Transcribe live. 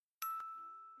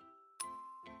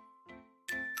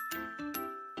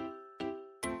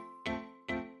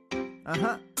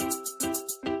Uh-huh.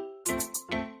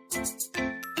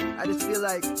 I just feel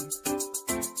like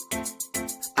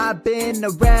I've been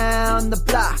around the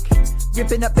block,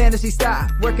 ripping up fantasy stock,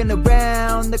 working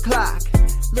around the clock.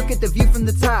 Look at the view from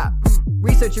the top.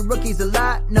 Researching rookies a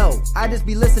lot? No, I just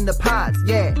be listening to pods.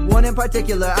 Yeah, one in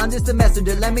particular, I'm just a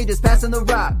messenger. Let me just pass on the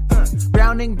rock.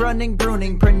 Browning, brunning,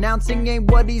 pruning, pronouncing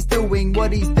ain't what he's doing.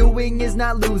 What he's doing is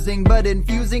not losing, but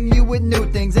infusing you with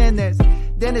new things. And there's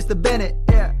Dennis the Bennett,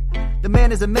 yeah. The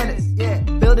man is a menace, yeah.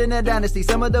 Building a dynasty,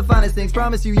 some of the finest things.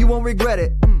 Promise you, you won't regret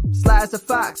it. Sly as a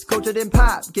fox, cultured in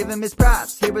pop. Give him his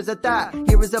props. Here is a thought,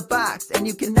 here is a box. And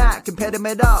you cannot compare them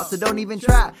at all, so don't even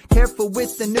try. Careful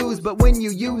with the news, but when you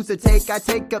use a take, I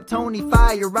take up Tony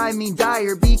Fire. I mean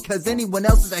Dyer, because anyone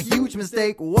else is a huge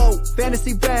mistake. Whoa.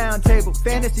 Fantasy round table,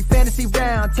 fantasy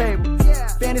round table. Yeah.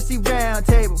 Fantasy round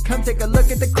table, come take a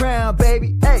look at the crown,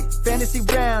 baby. Hey, fantasy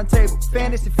round table,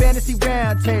 fantasy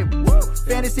round table. Woo.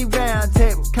 Fantasy round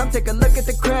table, come take a look at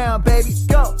the crown, baby.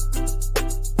 Go.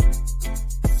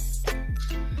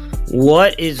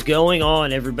 What is going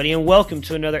on, everybody, and welcome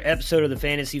to another episode of the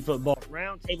Fantasy Football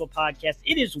Roundtable Podcast.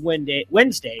 It is Wednesday,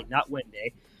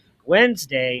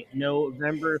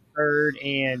 November 3rd,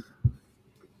 and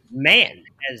man,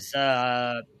 has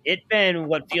it been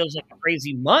what feels like a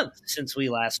crazy month since we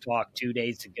last talked 2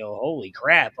 days ago. Holy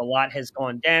crap, a lot has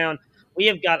gone down. We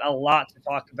have got a lot to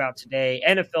talk about today.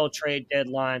 NFL trade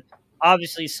deadline,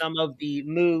 obviously some of the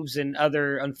moves and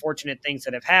other unfortunate things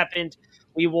that have happened.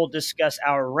 We will discuss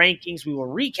our rankings. We will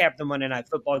recap the Monday Night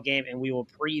Football game, and we will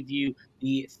preview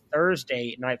the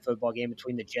Thursday Night Football game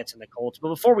between the Jets and the Colts. But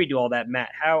before we do all that,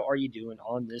 Matt, how are you doing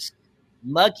on this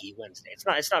muggy Wednesday? It's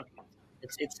not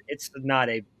not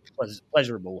a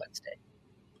pleasurable Wednesday.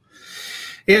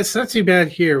 Yeah, it's not too bad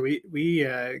here. We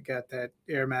got that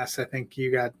air mass I think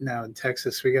you got now in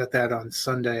Texas. We got that on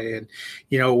Sunday, and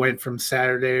it went from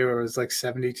Saturday where it was like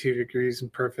 72 degrees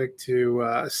and perfect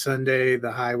to Sunday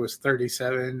the high was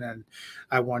 37, and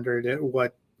I wondered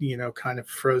what kind of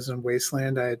frozen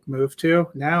wasteland I had moved to.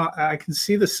 Now I can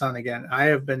see the sun again. I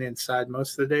have been inside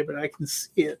most of the day, but I can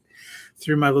see it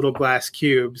through my little glass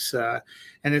cubes,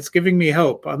 and it's giving me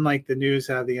hope, unlike the news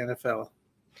out of the NFL.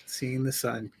 Seeing the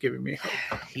sun giving me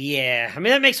hope. Yeah, I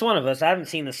mean, that makes one of us. I haven't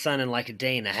seen the sun in like a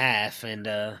day and a half, and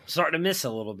starting to miss a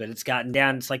little bit. It's gotten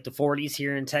down. It's like the 40s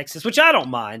here in Texas, which I don't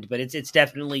mind, but it's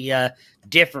definitely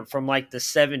different from like the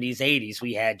 70s, 80s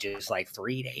we had just like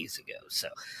 3 days ago. So,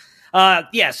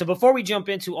 so before we jump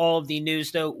into all of the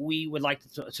news, though, we would like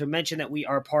to mention that we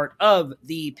are part of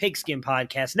the Pigskin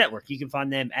Podcast Network. You can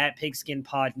find them at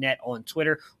PigskinPodNet on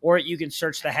Twitter, or you can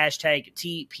search the hashtag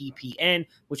TPPN,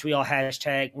 which we all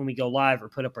hashtag when we go live or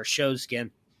put up our shows again.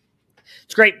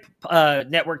 It's a great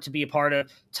network to be a part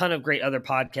of. Ton of great other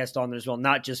podcasts on there as well,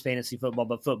 not just fantasy football,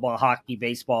 but football, hockey,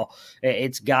 baseball.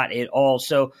 It's got it all.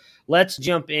 So let's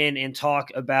jump in and talk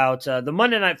about the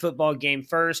Monday Night Football game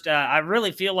first. I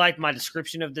really feel like my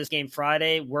description of this game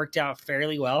Friday worked out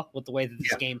fairly well with the way that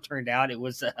this game turned out. It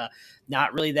was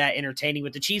not really that entertaining,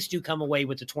 but the Chiefs do come away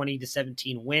with a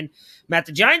 20-17 win. Matt,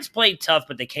 the Giants played tough,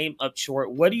 but they came up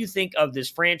short. What do you think of this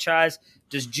franchise?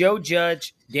 Does Joe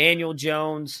Judge, Daniel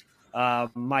Jones,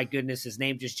 my goodness, his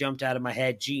name just jumped out of my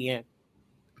head. GM.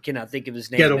 Cannot think of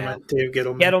his name. Dave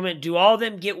Gettleman. Do all of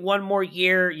them get one more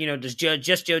year? Does Joe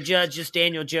Judge, just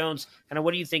Daniel Jones? And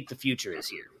what do you think the future is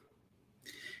here?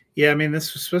 Yeah, I mean,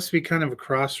 this was supposed to be kind of a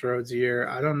crossroads year.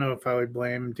 I don't know if I would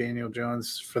blame Daniel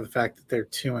Jones for the fact that they're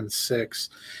 2-6.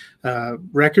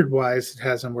 Record-wise, it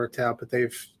hasn't worked out, but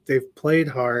they've played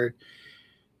hard.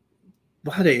 A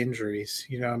lot of injuries,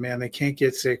 they can't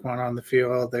get Saquon on the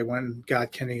field. They went and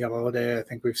got Kenny Golladay. I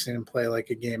think we've seen him play like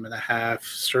a game and a half.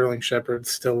 Sterling Shepard's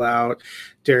still out.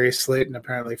 Darius Slayton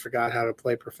apparently forgot how to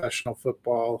play professional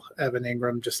football. Evan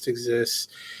Ingram just exists.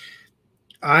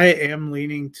 I am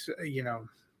leaning to,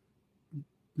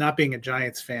 not being a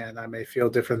Giants fan, I may feel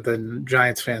different than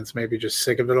Giants fans, maybe just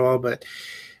sick of it all, but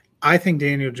I think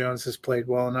Daniel Jones has played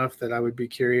well enough that I would be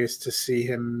curious to see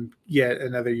him yet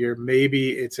another year.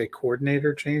 Maybe it's a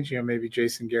coordinator change. Maybe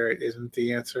Jason Garrett isn't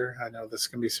the answer. I know this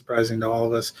can be surprising to all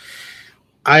of us.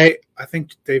 I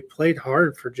think they've played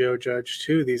hard for Joe Judge,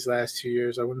 too, these last 2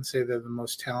 years. I wouldn't say they're the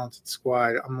most talented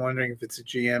squad. I'm wondering if it's a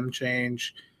GM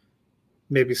change,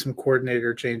 maybe some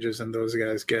coordinator changes, and those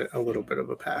guys get a little bit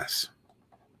of a pass.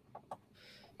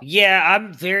 Yeah,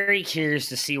 I'm very curious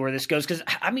to see where this goes because,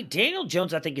 Daniel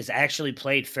Jones, I think, has actually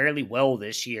played fairly well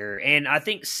this year. And I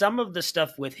think some of the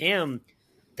stuff with him,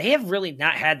 they have really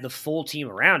not had the full team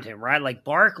around him, right? Like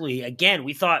Barkley, again,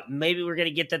 we thought maybe we're going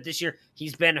to get that this year.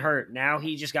 He's been hurt. Now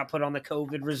he just got put on the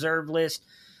COVID reserve list.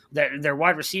 Their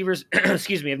wide receivers,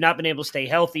 have not been able to stay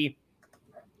healthy.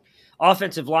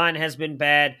 Offensive line has been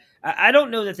bad. I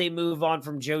don't know that they move on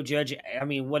from Joe Judge. I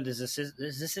mean, what is this? Is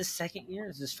this his second year?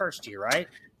 Is this first year, right?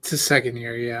 It's his second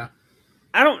year, yeah.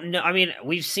 I don't know. I mean,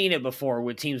 we've seen it before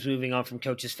with teams moving on from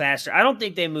coaches faster. I don't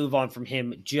think they move on from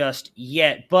him just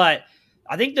yet, but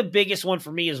I think the biggest one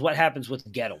for me is what happens with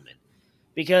Gettleman.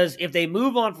 Because if they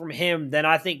move on from him, then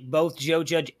I think both Joe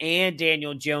Judge and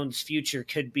Daniel Jones' future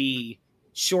could be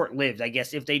short-lived, I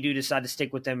guess, if they do decide to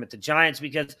stick with them at the Giants,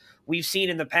 because we've seen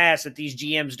in the past that these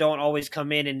GMs don't always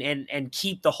come in and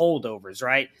keep the holdovers,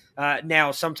 right?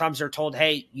 Now, sometimes they're told,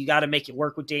 hey, you got to make it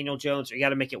work with Daniel Jones or you got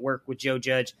to make it work with Joe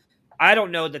Judge. I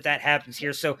don't know that happens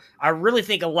here, so I really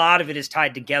think a lot of it is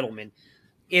tied to Gettleman.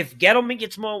 If Gettleman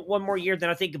gets one more year, then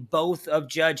I think both of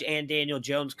Judge and Daniel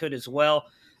Jones could as well.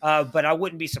 But I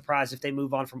wouldn't be surprised if they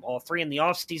move on from all three in the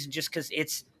offseason just because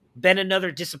it's been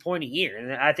another disappointing year.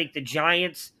 And I think the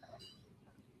Giants,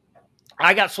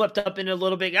 I got swept up in it a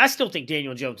little bit. I still think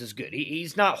Daniel Jones is good.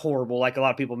 He's not horrible like a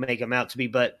lot of people make him out to be,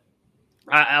 but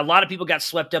a lot of people got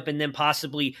swept up in them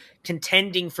possibly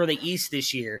contending for the East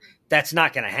this year. That's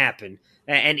not going to happen.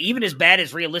 And even as bad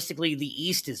as realistically the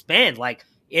East has been, like,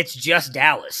 it's just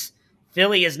Dallas.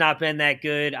 Philly has not been that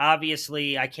good.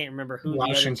 Obviously, I can't remember who the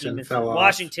other team is.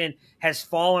 Washington has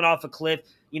fallen off a cliff.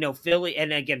 Philly,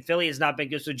 and again, Philly has not been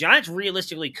good. So Giants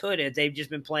realistically could if they've just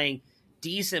been playing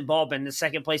decent ball, been in the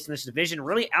second place in this division,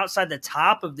 really outside the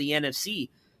top of the NFC.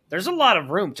 There's a lot of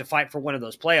room to fight for one of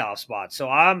those playoff spots. So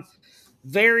I'm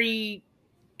very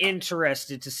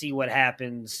interested to see what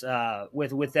happens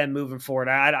with them moving forward.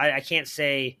 I can't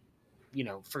say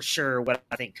for sure what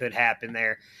I think could happen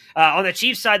there. On the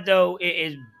Chiefs side, though,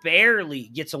 it barely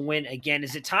gets a win again.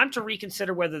 Is it time to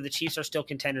reconsider whether the Chiefs are still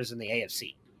contenders in the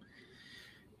AFC?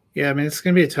 Yeah, I mean, it's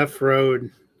going to be a tough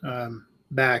road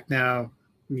back now.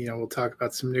 We'll talk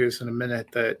about some news in a minute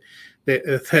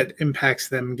that impacts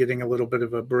them getting a little bit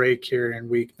of a break here in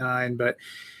Week 9. But,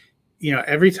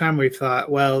 every time we thought,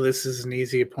 well, this is an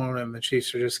easy opponent and the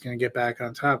Chiefs are just going to get back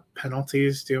on top,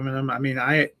 penalties doing them. I mean,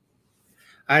 I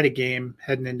had a game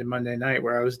heading into Monday night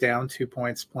where I was down 2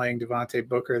 points playing Devontae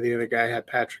Booker. The other guy had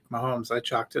Patrick Mahomes. I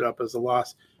chalked it up as a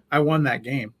loss. I won that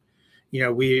game.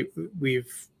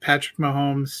 We've Patrick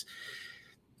Mahomes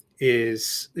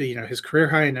is, his career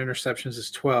high in interceptions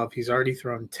is 12. He's already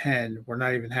thrown 10. We're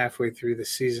not even halfway through the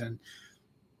season.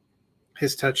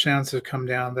 His touchdowns have come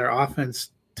down. Their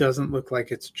offense doesn't look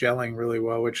like it's gelling really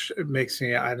well, which makes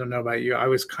me, I don't know about you, I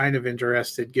was kind of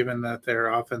interested given that their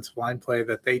offensive line play,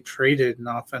 that they traded an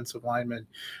offensive lineman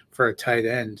for a tight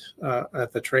end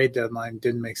at the trade deadline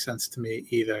didn't make sense to me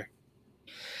either.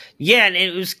 Yeah, and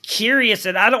it was curious,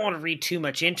 and I don't want to read too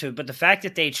much into it, but the fact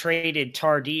that they traded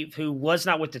Tardif, who was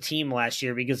not with the team last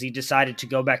year because he decided to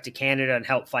go back to Canada and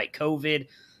help fight COVID,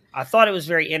 I thought it was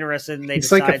very interesting.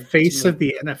 He's like a face of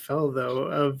the NFL, though,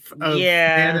 of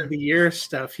Man of the Year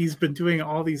stuff. He's been doing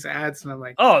all these ads, and I'm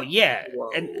like, oh yeah,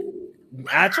 whoa. And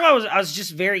that's why I was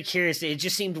just very curious. It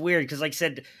just seemed weird because, like I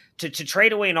said, to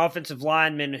trade away an offensive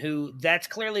lineman who that's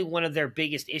clearly one of their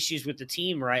biggest issues with the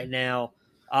team right now,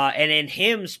 and in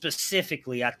him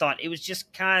specifically, I thought it was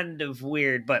just kind of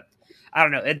weird. But I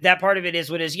don't know. That part of it is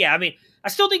what it is. Yeah, I mean, I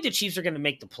still think the Chiefs are going to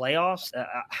make the playoffs.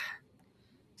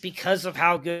 Because of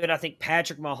how good I think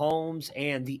Patrick Mahomes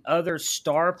and the other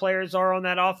star players are on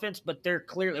that offense, but they're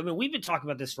clearly, I mean, we've been talking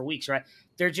about this for weeks, right?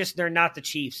 They're not the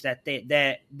Chiefs that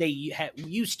they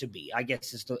used to be, I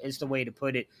guess is the way to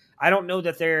put it. I don't know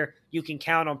that you can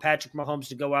count on Patrick Mahomes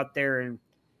to go out there and,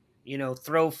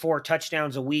 throw 4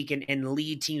 touchdowns a week and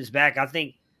lead teams back. I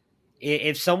think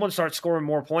if someone starts scoring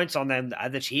more points on them,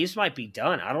 the Chiefs might be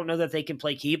done. I don't know that they can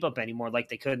play keep up anymore like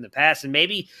they could in the past. And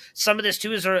maybe some of this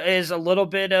too is a little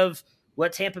bit of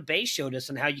what Tampa Bay showed us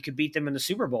and how you could beat them in the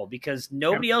Super Bowl because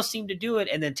nobody else seemed to do it.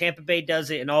 And then Tampa Bay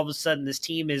does it. And all of a sudden this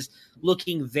team is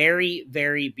looking very,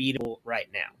 very beatable right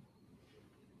now.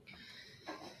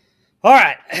 All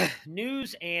right.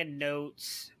 News and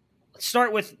notes. Let's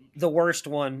start with the worst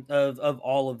one of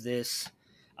all of this.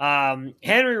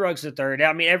 Henry Ruggs III.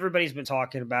 I mean, everybody's been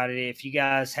talking about it. If you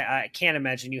guys, I can't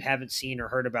imagine you haven't seen or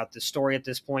heard about this story at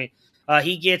this point.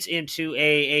 He gets into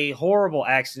a horrible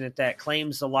accident that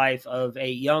claims the life of a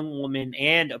young woman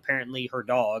and apparently her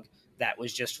dog that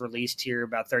was just released here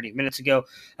about 30 minutes ago.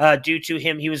 Due to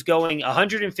him, he was going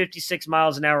 156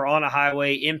 miles an hour on a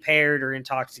highway, impaired or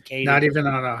intoxicated. Not even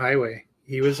on a highway.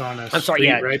 He was on a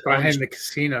street right behind the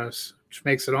casinos, which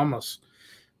makes it almost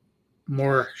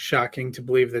more shocking to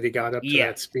believe that he got up to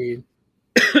that speed.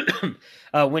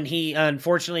 When he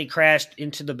unfortunately crashed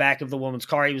into the back of the woman's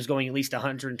car, he was going at least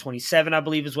 127, I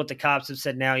believe is what the cops have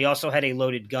said now. He also had a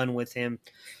loaded gun with him.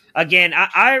 Again,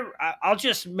 I'll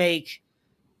just make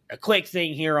a quick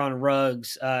thing here on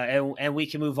Ruggs, and we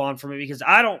can move on from it because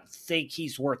I don't think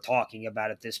he's worth talking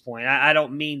about at this point. I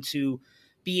don't mean to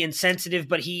be insensitive,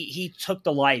 but he took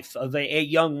the life of a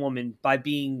young woman by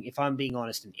being, if I'm being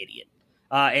honest, an idiot.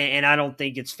 And I don't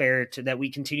think it's fair that we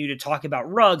continue to talk about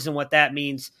Ruggs and what that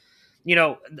means. You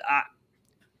know,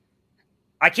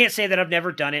 I can't say that I've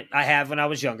never done it. I have when I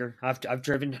was younger. I've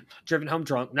driven home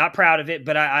drunk. Not proud of it,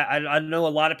 but I know a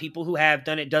lot of people who have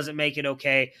done it. Doesn't make it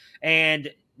okay. And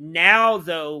now,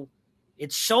 though,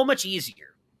 it's so much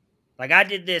easier. Like I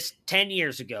did this 10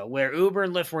 years ago where Uber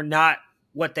and Lyft were not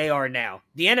what they are now.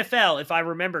 The NFL, if I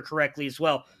remember correctly as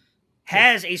well,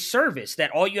 has a service that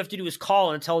all you have to do is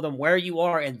call and tell them where you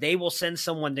are, and they will send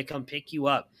someone to come pick you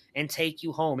up and take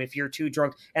you home if you're too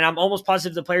drunk. And I'm almost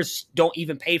positive the players don't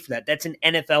even pay for that. That's an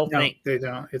NFL thing. No, they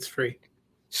don't. It's free.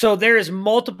 So there is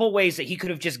multiple ways that he could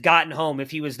have just gotten home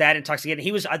if he was that intoxicated.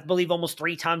 He was, I believe, almost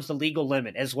 3 times the legal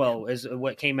limit as well as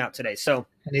what came out today. So,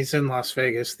 and he's in Las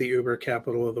Vegas, the Uber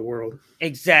capital of the world.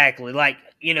 Exactly. Like,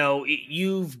 you know,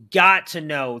 you've got to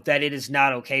know that it is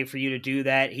not okay for you to do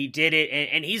that. He did it,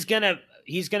 and he's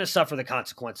gonna suffer the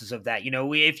consequences of that. You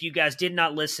know, if you guys did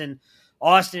not listen,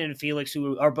 Austin and Felix,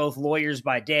 who are both lawyers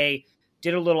by day,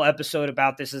 did a little episode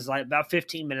about this. It's like about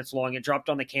 15 minutes long. It dropped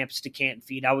on the Campus to Canton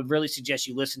feed. I would really suggest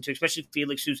you listen to, especially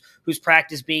Felix, who's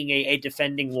practiced being a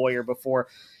defending lawyer before.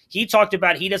 He talked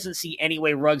about he doesn't see any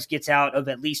way Ruggs gets out of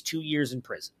at least 2 years in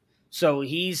prison. So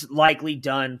he's likely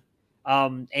done,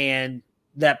 and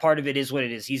that part of it is what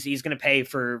it is. He's going to pay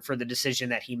for the decision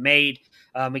that he made.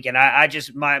 Again, I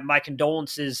just my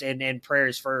condolences and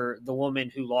prayers for the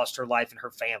woman who lost her life and her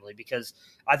family, because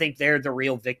I think they're the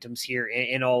real victims here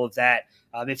in all of that.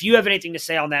 If you have anything to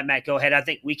say on that, Matt, go ahead. I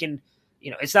think we can,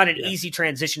 you know, it's not an easy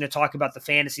transition to talk about the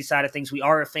fantasy side of things. We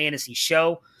are a fantasy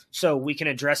show, so we can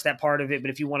address that part of it.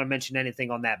 But if you want to mention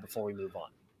anything on that before we move on.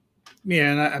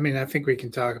 Yeah, and I mean, I think we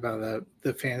can talk about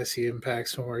the fantasy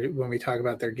impacts when we talk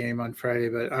about their game on Friday.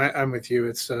 But I'm with you.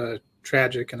 It's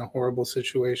tragic and a horrible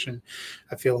situation.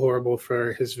 I feel horrible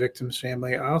for his victim's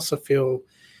family. I also feel,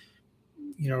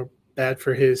 you know, bad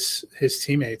for his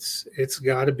teammates. It's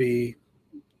got to be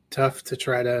tough to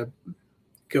try to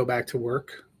go back to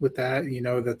work with that. You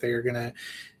know that they are gonna,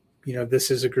 you know, this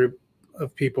is a group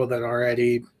of people that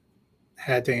already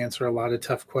had to answer a lot of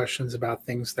tough questions about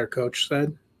things their coach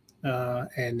said.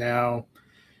 And now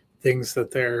things that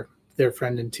their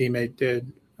friend and teammate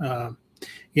did,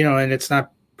 you know, and it's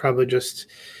not probably just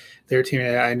their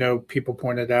teammate. I know people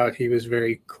pointed out he was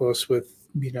very close with,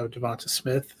 you know, Devonta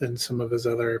Smith and some of his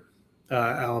other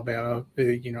Alabama.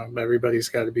 You know, everybody's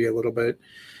got to be a little bit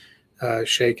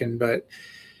shaken, but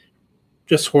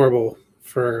just horrible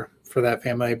for that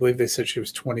family. I believe they said she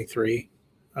was 23.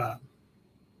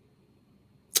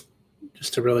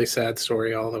 Just a really sad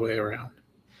story all the way around.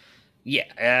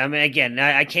 Yeah, I mean, again,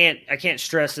 I can't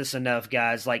stress this enough,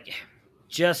 guys. Like,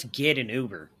 just get an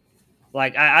Uber.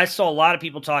 Like, I saw a lot of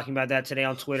people talking about that today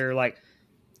on Twitter. Like,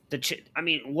 I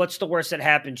mean, what's the worst that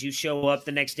happens? You show up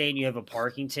the next day and you have a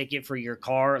parking ticket for your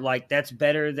car. Like, that's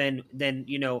better than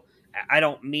you know. I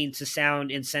don't mean to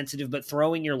sound insensitive, but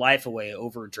throwing your life away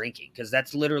over drinking, because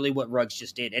that's literally what Ruggs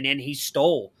just did, and he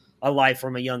stole a life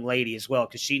from a young lady as well.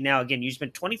 Because she now, again, you've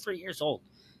been 23 years old.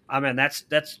 I mean, that's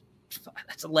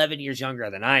 11 years younger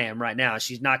than I am right now.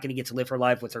 She's not going to get to live her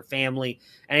life with her family,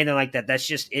 anything like that. That's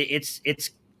just, it's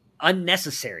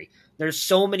unnecessary. There's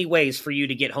so many ways for you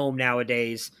to get home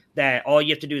nowadays that all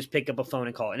you have to do is pick up a phone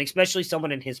and call. And especially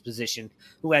someone in his position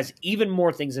who has even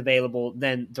more things available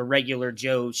than the regular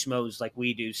Joe schmoes like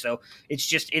we do. So it's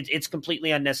just, it's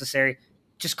completely unnecessary.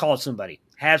 Just call somebody.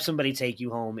 Have somebody take you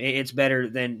home. It's better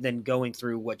than going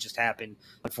through what just happened,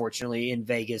 unfortunately, in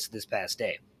Vegas this past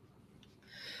day.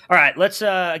 All right, let's,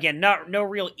 again, no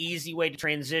real easy way to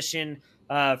transition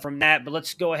from that, but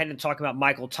let's go ahead and talk about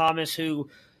Michael Thomas, who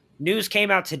news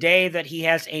came out today that he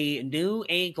has a new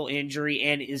ankle injury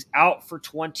and is out for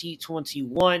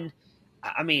 2021.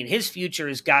 I mean, his future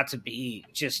has got to be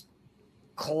just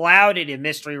clouded in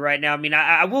mystery right now. I mean,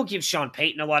 I will give Sean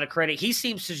Payton a lot of credit. He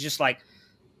seems to just, like,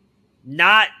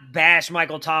 not bash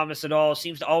Michael Thomas at all,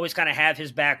 seems to always kind of have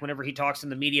his back whenever he talks in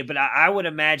the media, but I would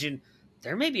imagine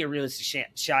there may be a realistic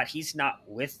shot he's not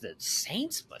with the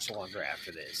Saints much longer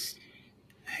after this.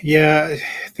 Yeah,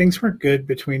 things weren't good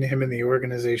between him and the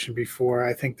organization before.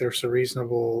 I think there's a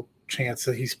reasonable chance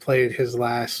that he's played his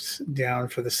last down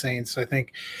for the Saints. I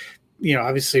think, you know,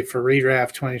 obviously for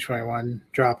redraft 2021,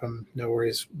 drop him, no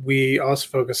worries. We also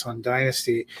focus on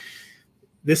Dynasty.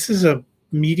 This is a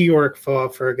meteoric fall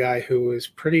for a guy who is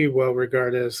pretty well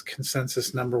regarded as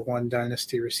consensus number one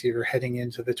Dynasty receiver heading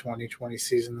into the 2020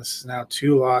 season. This is now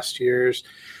 2 lost years.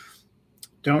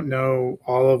 don't know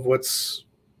all of what's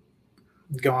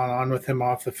gone on with him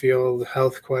off the field,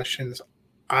 health questions.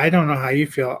 I don't know how you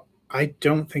feel. I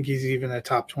don't think he's even a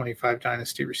top 25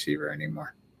 dynasty receiver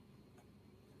anymore.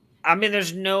 I mean,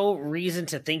 there's no reason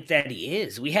to think that he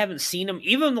is. We haven't seen him.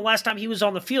 Even the last time he was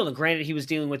on the field, and granted he was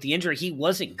dealing with the injury, he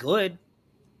wasn't good.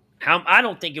 I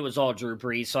don't think it was all Drew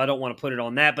Brees, so I don't want to put it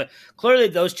on that. But clearly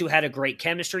those two had a great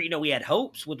chemistry. We had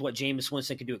hopes with what Jameis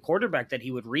Winston could do at quarterback that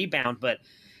he would rebound. But,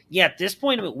 yeah, at this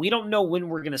point, we don't know when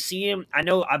we're going to see him.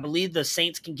 I believe the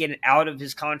Saints can get it out of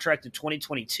his contract in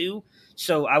 2022.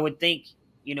 So I would think,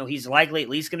 he's likely at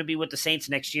least going to be with the Saints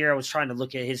next year. I was trying to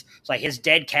look at his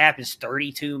dead cap is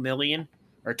 $32 million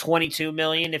or $22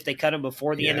 million if they cut him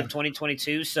before the end of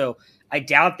 2022. So I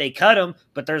doubt they cut him,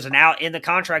 but there's an out in the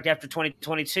contract after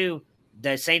 2022.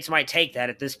 The Saints might take that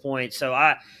at this point. So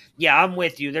I'm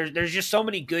with you. There's just so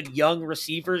many good young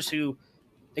receivers who,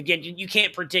 again, you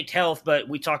can't predict health, but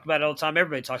we talk about it all the time.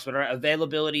 Everybody talks about it. Right?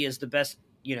 Availability is the best.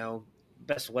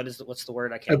 What's the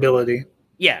word? I can't. Ability. Remember.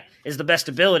 Yeah, is the best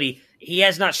ability. He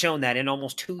has not shown that in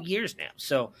almost 2 years now.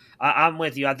 So I'm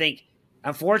with you. I think,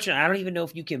 unfortunately, I don't even know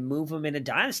if you can move him in a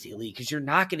dynasty league because you're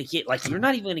not going to get you're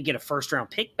not even going to get a first round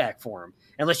pick back for him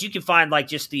unless you can find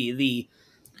just the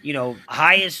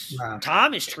highest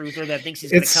Thomas truther that thinks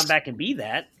he's going to come back and be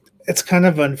that. It's kind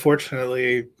of,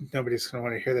 unfortunately, nobody's going to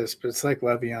want to hear this, but it's like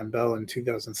Le'Veon Bell in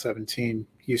 2017.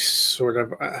 You sort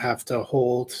of have to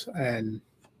hold and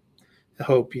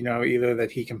hope, either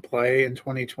that he can play in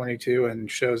 2022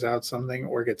 and shows out something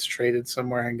or gets traded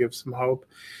somewhere and gives some hope.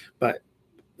 But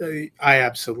I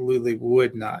absolutely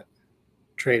would not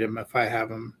trade him if I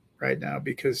have him right now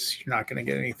because you're not going to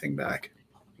get anything back.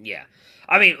 Yeah.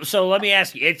 I mean, so let me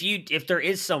ask you, if there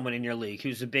is someone in your league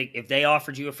who's if they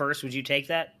offered you a first, would you take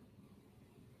that?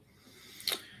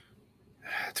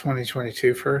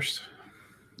 2022 first?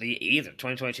 Either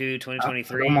 2022,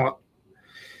 2023.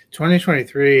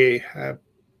 2023, I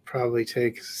probably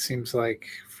seems like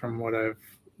from what I've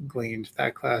gleaned,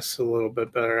 that class a little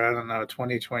bit better. I don't know.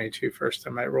 2022 first,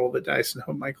 I might roll the dice and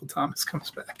hope Michael Thomas comes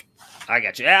back. I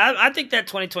got you. I think that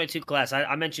 2022 class,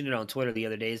 I mentioned it on Twitter the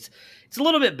other day. It's a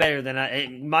little bit better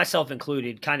than myself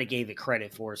included, kind of gave it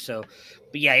credit for. So,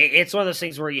 but yeah, it's one of those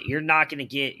things where you're not going to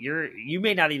get you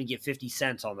may not even get 50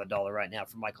 cents on the dollar right now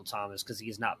for Michael Thomas because he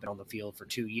has not been on the field for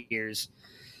 2 years.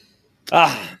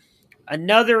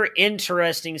 Another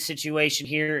interesting situation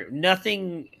here.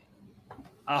 Nothing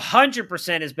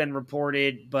 100% has been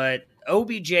reported, but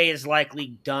OBJ is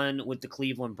likely done with the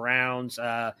Cleveland Browns.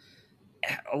 A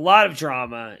lot of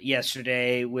drama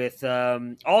yesterday with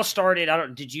all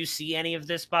started. Did you see any of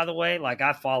this, by the way?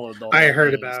 I followed the whole I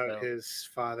heard about his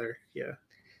father. Yeah.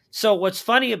 So what's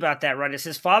funny about that, right, is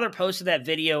his father posted that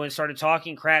video and started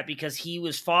talking crap because he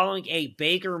was following a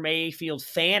Baker Mayfield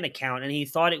fan account and he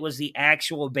thought it was the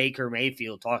actual Baker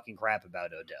Mayfield talking crap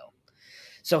about Odell.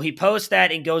 So he posts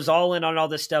that and goes all in on all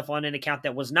this stuff on an account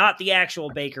that was not the actual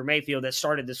Baker Mayfield that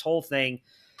started this whole thing.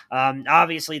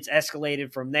 Obviously, it's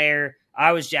escalated from there.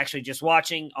 I was actually just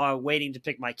watching, waiting to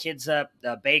pick my kids up.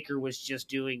 Baker was just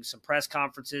doing some press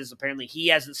conferences. Apparently, he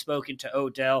hasn't spoken to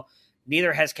Odell.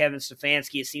 Neither has Kevin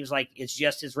Stefanski. It seems like it's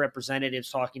just his representatives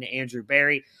talking to Andrew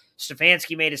Berry.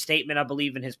 Stefanski made a statement, I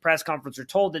believe, in his press conference or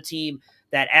told the team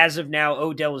that as of now,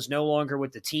 Odell is no longer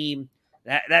with the team.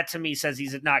 That to me says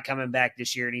he's not coming back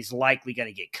this year and he's likely going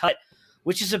to get cut,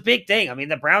 which is a big thing. I mean,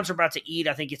 the Browns are about to eat,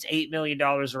 I think it's $8 million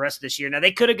the rest of this year. Now,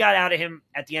 they could have got out of him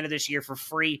at the end of this year for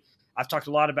free. I've talked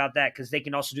a lot about that because they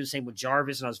can also do the same with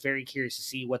Jarvis, and I was very curious to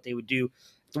see what they would do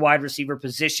at the wide receiver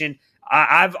position.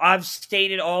 I've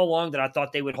stated all along that I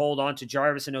thought they would hold on to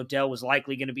Jarvis and Odell was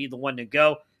likely going to be the one to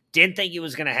go. Didn't think it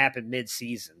was going to happen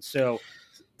mid-season. So,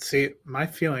 see, my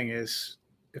feeling is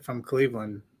if I'm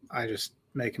Cleveland, I just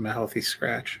make him a healthy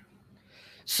scratch.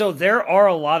 So there are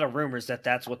a lot of rumors that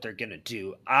that's what they're going to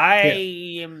do.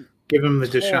 Am give him the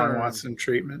Deshaun Watson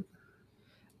treatment.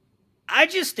 I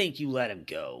just think you let him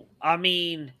go. I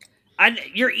mean,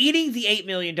 you're eating the $8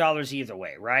 million either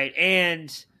way, right?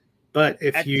 But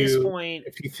if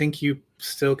you think you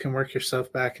still can work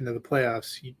yourself back into the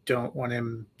playoffs, you don't want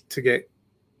him to get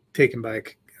taken by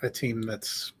a team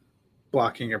that's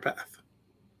blocking your path.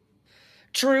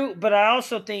 True, but I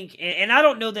also think, and I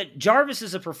don't know that Jarvis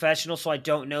is a professional, so I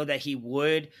don't know that he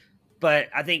would, but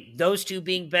I think those two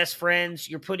being best friends,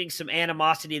 you're putting some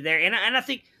animosity there, and I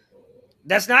think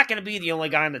that's not going to be the only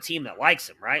guy on the team that likes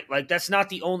him, right? That's not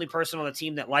the only person on the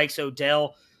team that likes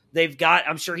Odell.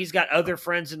 I'm sure he's got other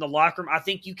friends in the locker room. I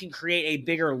think you can create a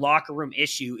bigger locker room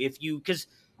issue because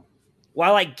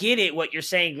while I get it, what you're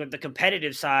saying with the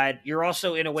competitive side, you're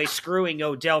also in a way screwing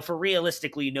Odell for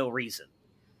realistically no reason.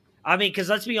 I mean, because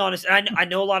let's be honest, I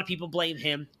know a lot of people blame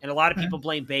him and a lot of people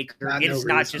blame Baker. Not It no is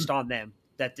not reason. just on them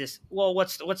that this. Well,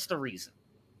 what's the reason?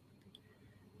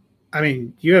 I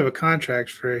mean, you have a contract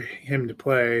for him to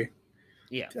play.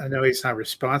 Yeah. I know he's not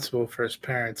responsible for his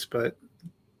parents, but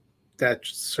that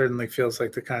certainly feels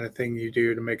like the kind of thing you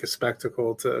do to make a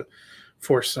spectacle to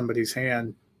force somebody's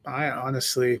hand. I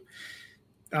honestly,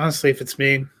 if it's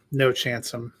me, no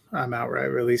chance I'm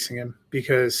outright releasing him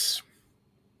because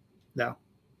no.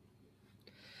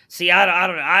 See, I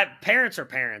don't know. Parents are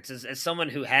parents. As someone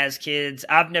who has kids,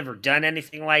 I've never done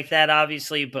anything like that,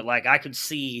 obviously, but like I could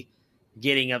see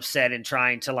getting upset and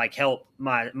trying to like help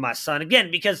my son again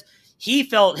because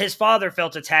his father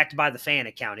felt attacked by the fan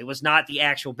account. It was not the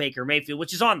actual Baker Mayfield,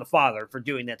 which is on the father for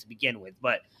doing that to begin with.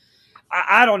 But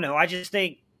I don't know. I just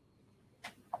think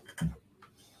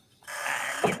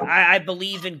I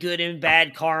believe in good and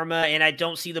bad karma, and I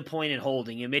don't see the point in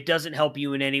holding him. It doesn't help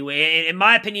you in any way. In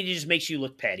my opinion, it just makes you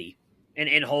look petty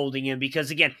in holding him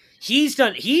because, again, he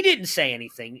didn't say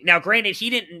anything. Now, granted, he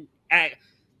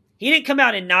didn't come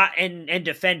out and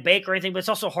defend Baker or anything, but it's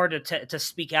also hard to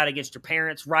speak out against your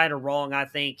parents, right or wrong, I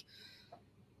think.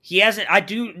 I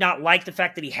do not like the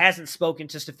fact that he hasn't spoken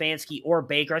to Stefanski or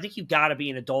Baker. I think you've got to be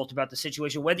an adult about the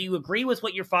situation. Whether you agree with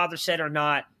what your father said or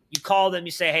not, you call them,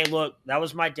 you say, hey, look, that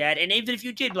was my dad. And even if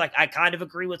you did, like, I kind of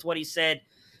agree with what he said.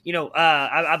 You know,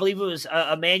 I believe it was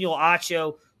Emmanuel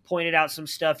Acho pointed out some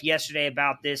stuff yesterday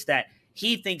about this, that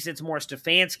he thinks it's more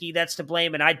Stefanski that's to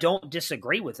blame, and I don't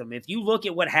disagree with him. If you look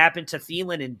at what happened to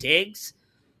Thielen and Diggs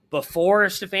before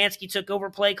Stefanski took over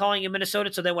play calling in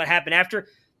Minnesota, so then what happened after,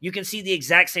 you can see the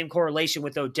exact same correlation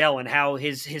with Odell and how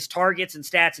his targets and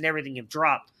stats and everything have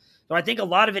dropped. So I think a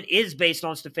lot of it is based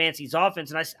on Stefanski's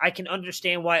offense, and I can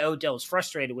understand why Odell is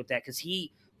frustrated with that because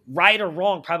he, right or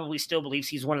wrong, probably still believes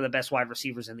he's one of the best wide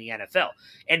receivers in the NFL.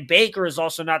 And Baker is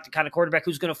also not the kind of quarterback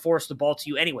who's going to force the ball to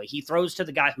you anyway. He throws to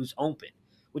the guy who's open,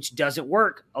 which doesn't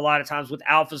work a lot of times with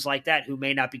alphas like that who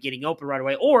may not be getting open right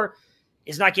away or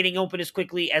is not getting open as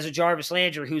quickly as a Jarvis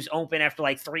Landry who's open after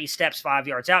like 3 steps 5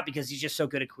 yards out because he's just so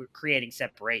good at creating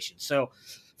separation. So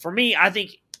for me, I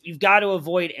think you've got to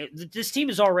avoid – this team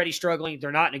is already struggling.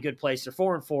 They're not in a good place. They're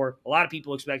 4-4. A lot of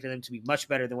people expected them to be much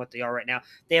better than what they are right now.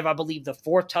 They have, I believe, the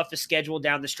 4th toughest schedule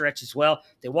down the stretch as well.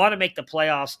 They want to make the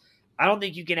playoffs. I don't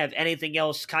think you can have anything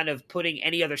else kind of putting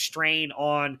any other strain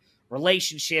on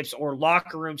relationships or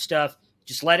locker room stuff.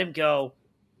 Just let him go.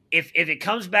 If it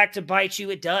comes back to bite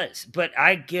you, it does. But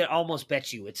I almost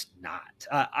bet you it's not.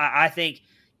 I think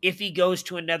if he goes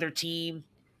to another team,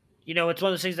 you know, it's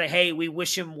one of those things like, hey, we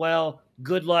wish him well.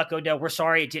 Good luck, Odell. We're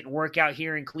sorry it didn't work out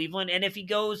here in Cleveland. And if he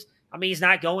goes, I mean, he's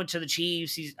not going to the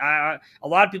Chiefs. A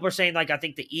lot of people are saying, like, I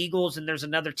think the Eagles, and there's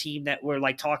another team that we're,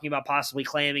 like, talking about possibly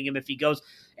claiming him if he goes.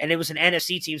 And it was an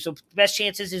NFC team. So the best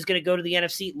chances he's going to go to the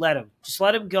NFC. Let him. Just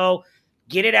let him go.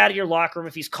 Get it out of your locker room.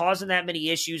 If he's causing that many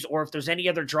issues or if there's any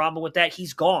other drama with that,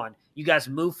 he's gone. You guys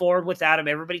move forward without him.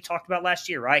 Everybody talked about last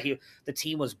year, right? The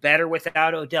team was better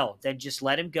without Odell. Then just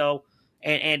let him go.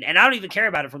 And I don't even care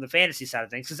about it from the fantasy side of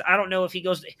things because I don't know if he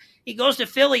goes to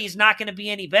Philly, he's not going to be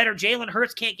any better. Jalen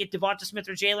Hurts can't get Devonta Smith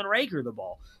or Jalen Reagor the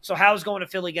ball. So how is going to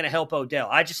Philly going to help Odell?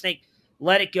 I just think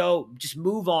let it go. Just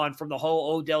move on from the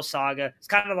whole Odell saga. It's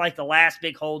kind of like the last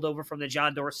big holdover from the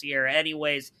John Dorsey era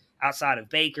anyways, outside of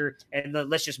Baker. And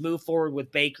let's just move forward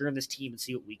with Baker and this team and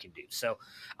see what we can do. So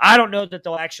I don't know that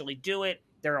they'll actually do it.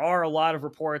 There are a lot of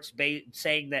reports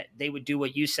saying that they would do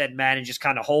what you said, Matt, and just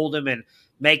kind of hold him and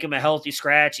make him a healthy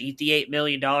scratch, eat the $8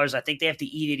 million. I think they have to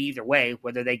eat it either way,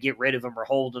 whether they get rid of him or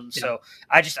hold him. Yeah. So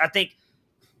I think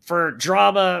for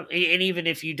drama, and even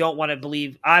if you don't want to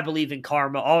believe, I believe in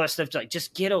karma, all that stuff, like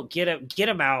just get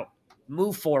him out,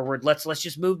 move forward. Let's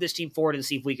just move this team forward and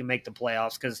see if we can make the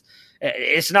playoffs because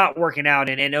it's not working out.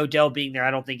 And Odell being there, I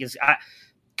don't think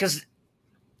because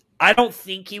I don't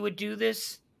think he would do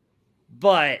this.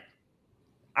 But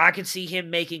I could see him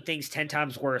making things 10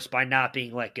 times worse by not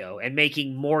being let go and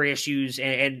making more issues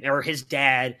or his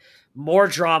dad, more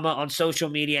drama on social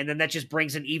media. And then that just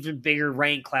brings an even bigger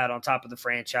rain cloud on top of the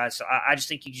franchise. So I just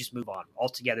think you just move on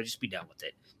altogether. Just be done with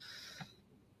it.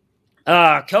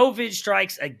 COVID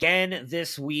strikes again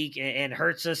this week and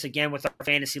hurts us again with our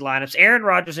fantasy lineups. Aaron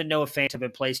Rodgers and Noah Fant have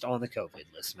been placed on the COVID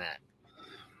list, Matt.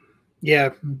 Yeah,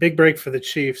 big break for the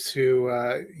Chiefs who,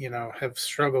 have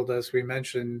struggled, as we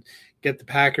mentioned. Get the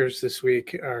Packers this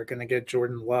week are going to get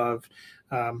Jordan Love.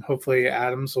 Hopefully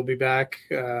Adams will be back.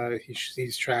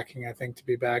 He's tracking, I think, to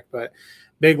be back. But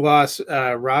big loss.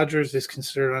 Rodgers is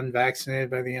considered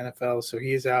unvaccinated by the NFL, so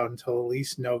he's out until at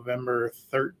least November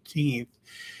 13th,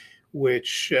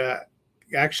 which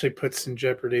actually puts in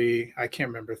jeopardy. I can't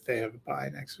remember if they have a bye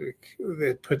next week.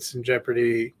 It puts in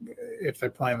jeopardy if they're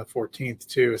playing the 14th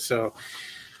too. So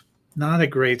not a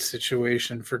great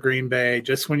situation for Green Bay.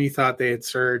 Just when you thought they had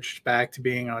surged back to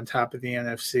being on top of the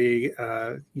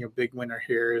NFC, big winner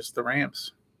here is the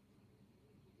Rams.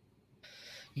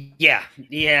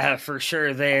 Yeah, for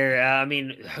sure. There. I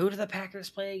mean, who do the Packers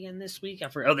play again this week? I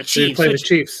forgot. Oh, the Chiefs. They play the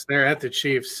Chiefs. They're at the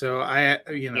Chiefs. So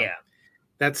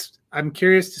I'm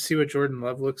curious to see what Jordan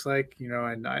Love looks like.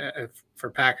 And for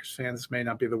Packers fans, this may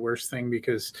not be the worst thing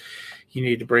because you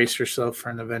need to brace yourself for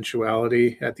an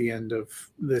eventuality at the end of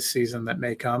this season that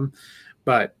may come.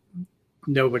 But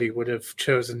nobody would have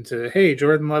chosen to, hey,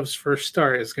 Jordan Love's first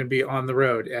start is going to be on the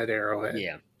road at Arrowhead.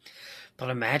 Yeah. But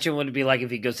imagine what it'd be like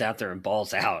if he goes out there and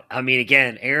balls out. I mean,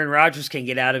 again, Aaron Rodgers can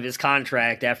get out of his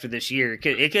contract after this year.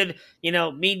 It could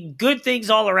mean good things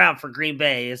all around for Green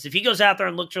Bay. Is if he goes out there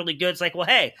and looks really good, it's like, well,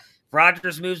 hey,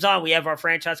 Rodgers moves on, we have our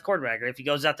franchise quarterback. Or if he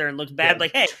goes out there and looks bad,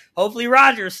 like, hey, hopefully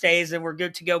Rodgers stays and we're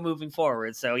good to go moving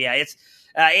forward. So, yeah,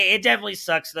 it definitely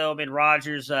sucks, though. I mean,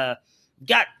 Rodgers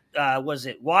got, was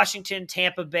it Washington,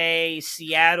 Tampa Bay,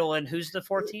 Seattle, and who's the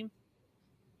fourth team?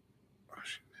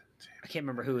 I can't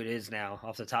remember who it is now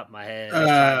off the top of my head.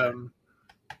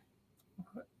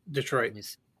 Detroit.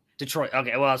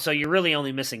 Okay, well, so you're really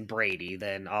only missing Brady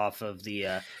then off of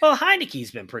the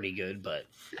Heineke's been pretty good, but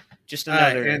just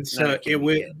another. And so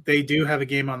they do have a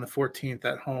game on the 14th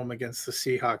at home against the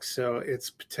Seahawks, so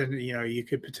it's you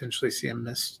could potentially see him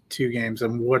miss 2 games,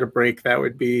 and what a break that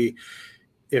would be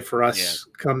if Russ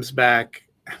comes back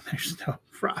and there's no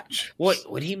Raj. What,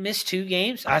 would he miss 2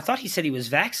 games? I thought he said he was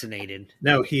vaccinated.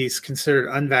 No, he's considered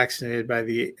unvaccinated by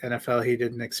the NFL. He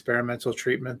did an experimental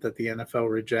treatment that the NFL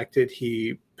rejected.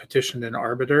 He petitioned an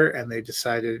arbiter, and they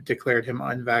declared him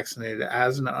unvaccinated.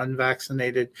 As an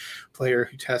unvaccinated player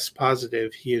who tests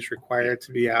positive, he is required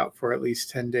to be out for at least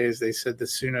 10 days. They said the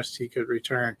soonest he could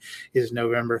return is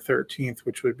November 13th,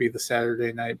 which would be the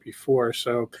Saturday night before.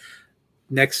 So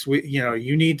next week,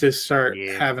 you need to start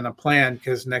having a plan,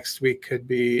 because next week could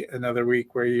be another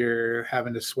week where you're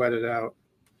having to sweat it out.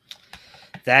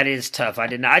 That is tough.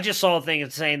 I just saw a thing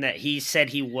saying that he said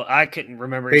I couldn't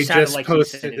remember. They just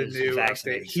posted a new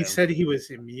update. He said he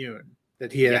was immune,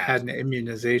 that he had an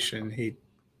immunization. He,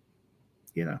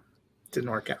 didn't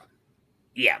work out.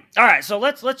 Yeah. All right. So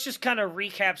let's just kind of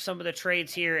recap some of the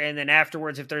trades here, and then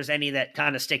afterwards, if there's any that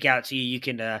kind of stick out to you,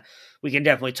 we can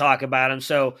definitely talk about them.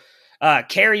 So.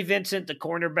 Kerry Vincent, the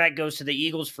cornerback, goes to the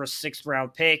Eagles for a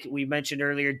 6th-round pick. We mentioned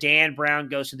earlier Dan Brown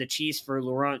goes to the Chiefs for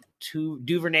Laurent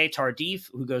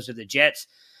Duvernay-Tardif, who goes to the Jets.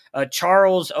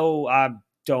 Charles I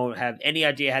don't have any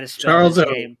idea how to spell his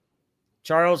name.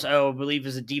 Charles I believe,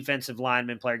 is a defensive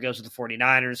lineman player, goes to the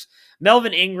 49ers.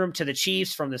 Melvin Ingram to the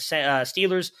Chiefs from the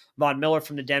Steelers. Von Miller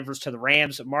from the Denvers to the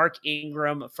Rams. Mark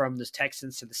Ingram from the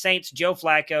Texans to the Saints. Joe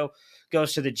Flacco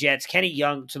goes to the Jets. Kenny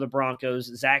Young to the Broncos.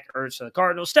 Zach Ertz to the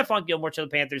Cardinals. Stephon Gilmore to the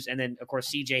Panthers. And then, of course,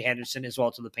 C.J. Henderson as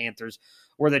well to the Panthers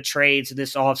were the trades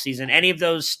this offseason. Any of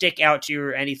those stick out to you,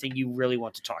 or anything you really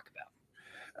want to talk about?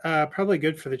 Probably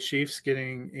good for the Chiefs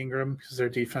getting Ingram, because their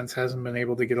defense hasn't been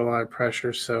able to get a lot of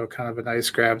pressure. So kind of a nice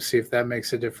grab, see if that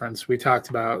makes a difference. We talked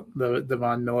about the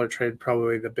Von Miller trade,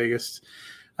 probably the biggest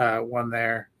one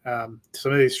there.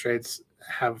 Some of these trades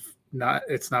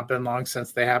it's not been long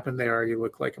since they happened. They already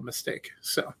look like a mistake.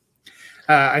 So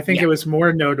I think it was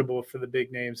more notable for the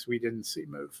big names we didn't see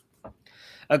move.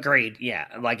 Agreed. Yeah.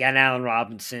 Like an Allen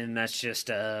Robinson, that's just,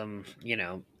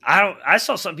 I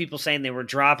saw some people saying they were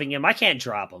dropping him. I can't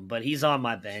drop him, but he's on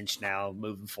my bench now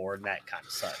moving forward, and that kind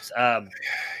of sucks.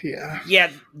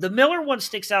 Yeah. The Miller one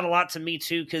sticks out a lot to me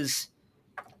too, because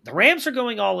the Rams are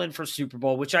going all in for Super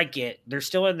Bowl, which I get. They're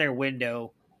still in their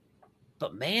window.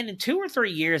 But man, in 2 or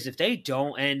 3 years, if they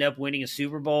don't end up winning a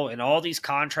Super Bowl and all these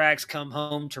contracts come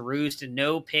home to roost and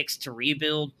no picks to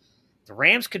rebuild, the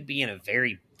Rams could be in a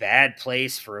very bad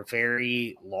place for a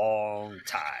very long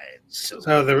time. So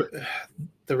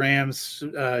the Rams,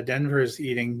 Denver is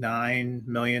eating $9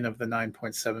 million of the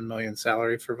 $9.7 million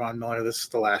salary for Von Miller. This is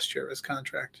the last year of his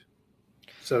contract.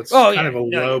 So it's kind of a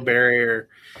low barrier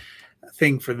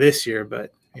thing for this year,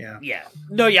 but yeah. Yeah.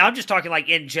 No, yeah, I'm just talking like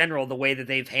in general, the way that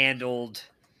they've handled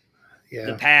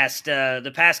the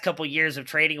past couple years of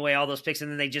trading away all those picks,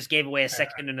 and then they just gave away a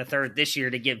second and a third this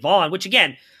year to get Vaughn, which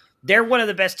again, they're one of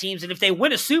the best teams, and if they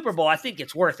win a Super Bowl, I think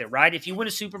it's worth it, right? If you win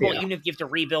a Super Bowl, even if you have to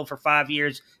rebuild for 5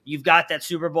 years, you've got that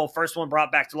Super Bowl, first one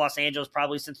brought back to Los Angeles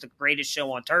probably since the greatest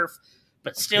show on turf.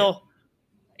 But still,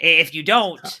 if you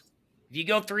don't, If you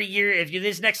go 3 year, if you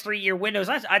this next 3 year windows,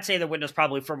 I'd say the window's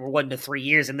probably from 1 to 3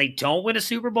 years, and they don't win a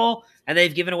Super Bowl, and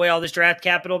they've given away all this draft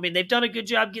capital. I mean, they've done a good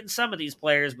job getting some of these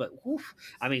players, but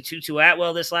I mean, Tutu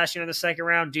Atwell this last year in the second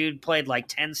round, dude played like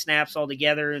 10 snaps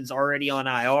altogether and is already on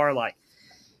IR. Like,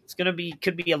 it's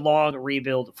could be a long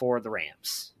rebuild for the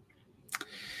Rams.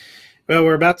 Well,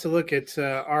 we're about to look at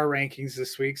our rankings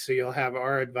this week, so you'll have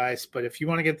our advice. But if you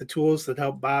want to get the tools that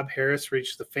help Bob Harris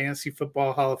reach the Fantasy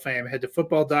Football Hall of Fame, head to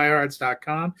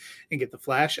footballdiehards.com and get the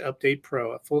Flash Update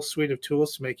Pro, a full suite of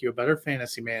tools to make you a better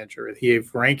fantasy manager. He have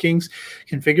rankings,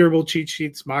 configurable cheat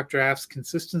sheets, mock drafts,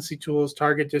 consistency tools,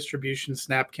 target distribution,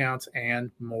 snap counts, and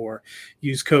more.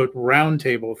 Use code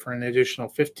ROUNDTABLE for an additional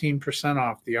 15%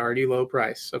 off the already low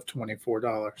price of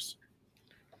 $24.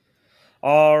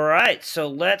 All right, so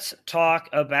let's talk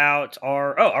about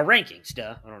our rankings.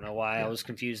 Duh, I don't know why I was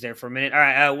confused there for a minute. All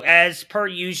right, as per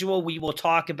usual, we will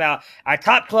talk about our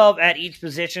top 12 at each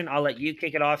position. I'll let you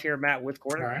kick it off here, Matt, with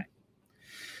quarterback. All right.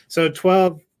 So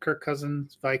 12, Kirk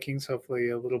Cousins, Vikings,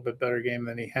 hopefully a little bit better game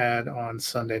than he had on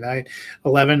Sunday night.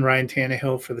 11, Ryan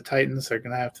Tannehill for the Titans. They're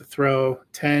going to have to throw.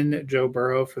 10, Joe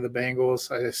Burrow for the Bengals.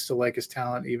 I still like his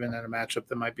talent, even in a matchup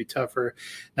that might be tougher.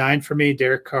 9 for me,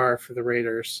 Derek Carr for the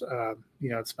Raiders.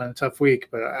 It's been a tough week,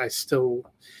 but I still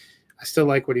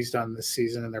like what he's done this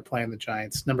season, and they're playing the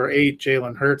Giants. Number 8,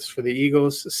 Jalen Hurts for the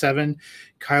Eagles. 7,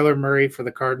 Kyler Murray for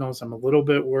the Cardinals. I'm a little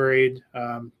bit worried,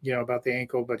 about the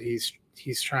ankle, but he's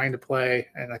trying to play,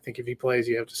 and I think if he plays,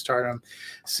 you have to start him.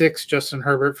 6, Justin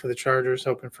Herbert for the Chargers,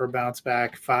 hoping for a bounce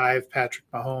back. 5, Patrick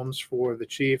Mahomes for the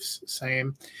Chiefs,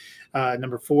 same.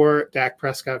 Number 4, Dak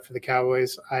Prescott for the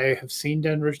Cowboys. I have seen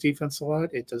Denver's defense a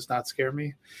lot. It does not scare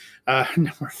me.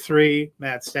 Number 3,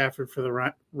 Matt Stafford for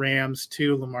the Rams.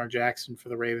 2, Lamar Jackson for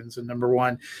the Ravens. And number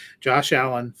 1, Josh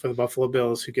Allen for the Buffalo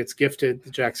Bills, who gets gifted the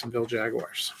Jacksonville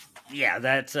Jaguars. Yeah,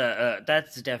 that's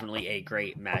definitely a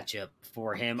great matchup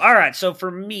for him. All right, so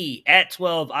for me, at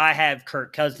 12, I have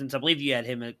Kirk Cousins. I believe you had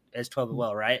him as 12 as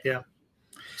well, right? Yeah.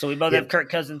 So we both have Kirk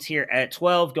Cousins here at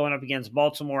 12, going up against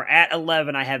Baltimore. At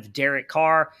 11, I have Derek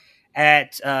Carr.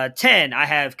 At 10, I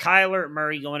have Kyler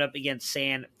Murray going up against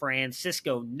San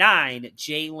Francisco. 9,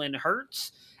 Jalen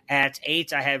Hurts. At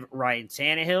 8, I have Ryan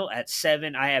Tannehill. At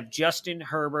 7, I have Justin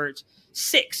Herbert.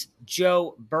 6,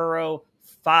 Joe Burrow.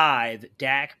 5,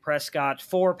 Dak Prescott.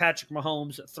 4, Patrick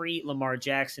Mahomes. 3, Lamar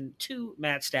Jackson. 2,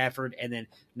 Matt Stafford. And then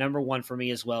number 1 for me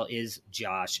as well is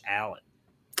Josh Allen.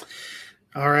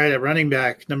 All right, at running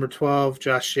back, number 12,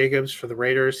 Josh Jacobs for the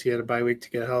Raiders. He had a bye week to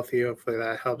get healthy. Hopefully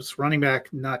that helps. Running back,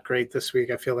 not great this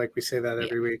week. I feel like we say that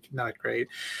every week. Not great.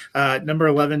 Number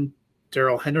 11,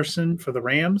 Darrell Henderson for the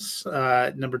Rams.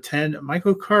 Number 10,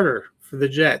 Michael Carter for the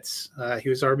Jets. He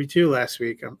was RB2 last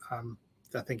week.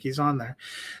 I think he's on there.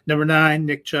 Number 9,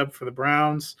 Nick Chubb for the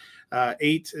Browns.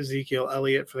 8, Ezekiel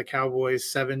Elliott for the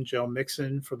Cowboys. 7, Joe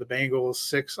Mixon for the Bengals.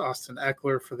 6, Austin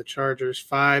Eckler for the Chargers.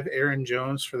 5, Aaron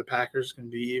Jones for the Packers. Going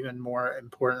to be even more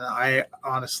important. I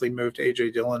honestly moved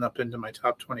A.J. Dillon up into my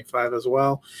top 25 as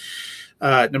well.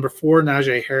 Number 4,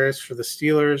 Najee Harris for the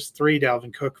Steelers. 3,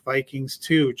 Dalvin Cook, Vikings.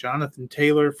 2, Jonathan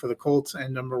Taylor for the Colts.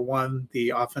 And number 1,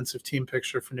 the offensive team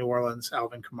picture for New Orleans,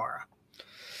 Alvin Kamara.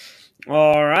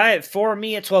 All right, for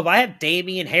me at 12, I have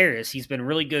Damian Harris. He's been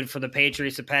really good for the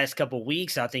Patriots the past couple of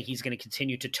weeks. I think he's going to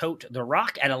continue to tote the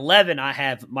rock. At 11, I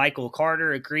have Michael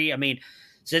Carter. Agree. I mean,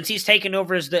 since he's taken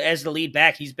over as the lead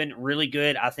back, he's been really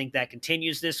good. I think that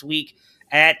continues this week.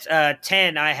 At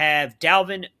 10, I have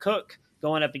Dalvin Cook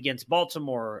going up against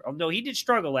Baltimore. Oh, no, he did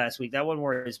struggle last week. That one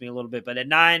worries me a little bit. But at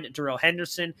 9, Darrell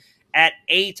Henderson. At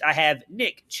 8, I have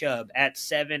Nick Chubb. At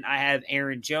 7, I have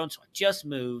Aaron Jones. So I just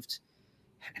moved,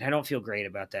 and I don't feel great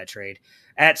about that trade.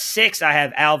 At 6, I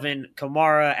have Alvin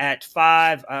Kamara. At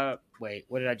 5, wait,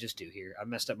 what did I just do here? I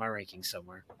messed up my rankings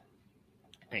somewhere.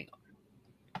 Hang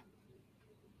on.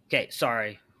 Okay,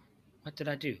 sorry. What did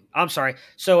I do? I'm sorry.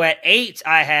 So at 8,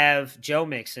 I have Joe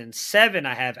Mixon. 7,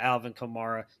 I have Alvin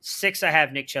Kamara. 6, I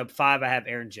have Nick Chubb. 5, I have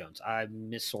Aaron Jones. I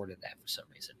missorted that for some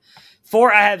reason.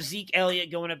 4, I have Zeke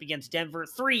Elliott going up against Denver.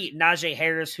 3, Najee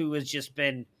Harris, who has just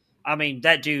been, I mean,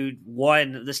 that dude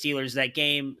won the Steelers that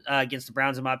game against the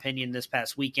Browns, in my opinion, this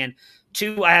past weekend.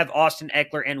 2, I have Austin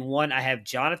Eckler. And 1, I have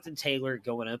Jonathan Taylor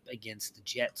going up against the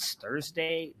Jets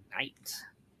Thursday night.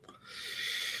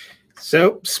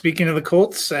 So, speaking of the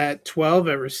Colts, at 12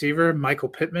 at receiver, Michael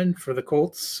Pittman for the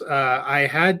Colts. I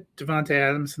had Devontae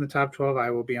Adams in the top 12. I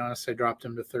will be honest, I dropped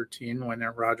him to 13 when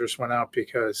Rodgers went out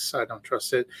because I don't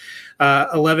trust it.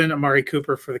 11, Amari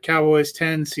Cooper for the Cowboys.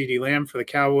 10, CeeDee Lamb for the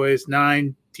Cowboys.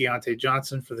 9, Deontay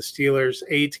Johnson for the Steelers.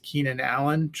 8, Keenan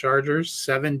Allen, Chargers.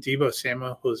 7, Deebo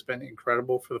Samuel, who has been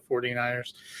incredible for the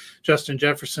 49ers. Justin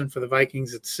Jefferson for the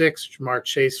Vikings at 6. Jamar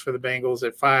Chase for the Bengals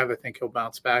at 5. I think he'll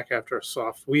bounce back after a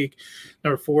soft week.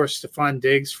 Number 4, Stephon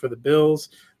Diggs for the Bills.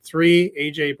 3,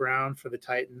 A.J. Brown for the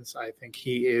Titans. I think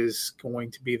he is going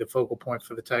to be the focal point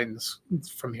for the Titans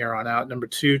from here on out. Number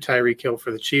 2, Tyreek Hill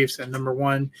for the Chiefs. And number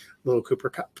 1, Little Cooper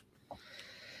Kupp.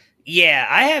 Yeah,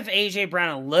 I have A.J. Brown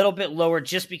a little bit lower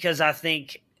just because I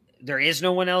think there is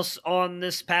no one else on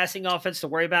this passing offense to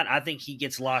worry about. I think he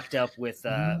gets locked up with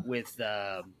Julio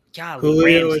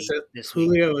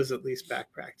Julio is at least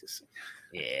back practicing.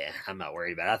 Yeah, I'm not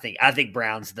worried about it. I think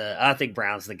Brown's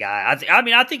the guy.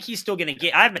 I think he's still going to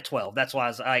get. I have him at 12. That's why I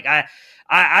was like,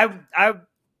 I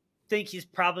think he's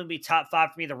probably be top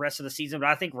 5 for me the rest of the season. But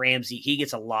I think Ramsey, he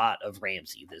gets a lot of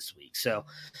Ramsey this week. So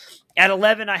at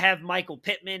 11, I have Michael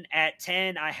Pittman. At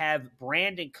 10, I have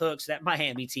Brandon Cooks. That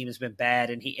Miami team has been bad,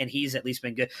 and he's at least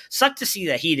been good. Sucked to see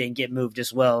that he didn't get moved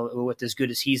as well with as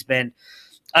good as he's been.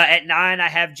 At 9, I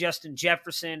have Justin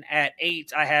Jefferson. At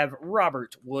 8, I have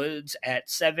Robert Woods. At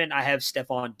 7, I have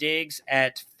Stephon Diggs.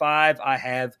 At 5, I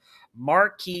have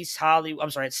Marquise Hollywood. I'm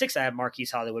sorry, at 6, I have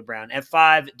Marquise Hollywood Brown. At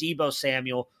 5, Deebo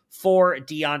Samuel. 4,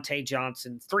 Deontay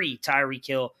Johnson. 3, Tyreek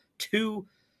Hill. 2,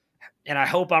 and I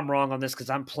hope I'm wrong on this because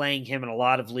I'm playing him in a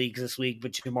lot of leagues this week,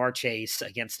 but Jamar Chase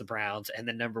against the Browns. And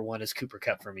then number 1 is Cooper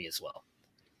Kupp for me as well.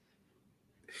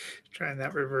 Trying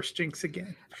that reverse jinx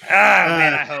again.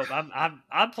 Man, I hope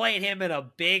I'm playing him in a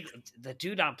big. The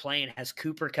dude I'm playing has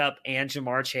Cooper Kupp and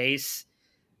Jamar Chase,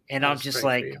 and I'm just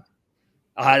like,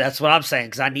 that's what I'm saying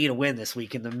because I need a win this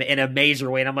week in a major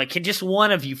way. And I'm like, can just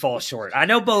one of you fall short? I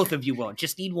know both of you won't.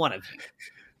 Just need one of you.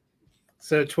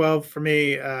 So 12 for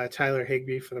me, Tyler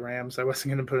Higbee for the Rams. I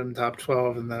wasn't going to put him in top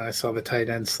 12, and then I saw the tight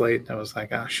end slate, and I was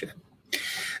like, oh shit.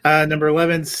 Number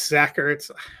 11, Zach Ertz.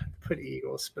 Put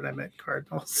Eagles, but I meant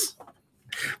Cardinals.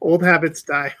 Old habits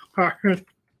die hard.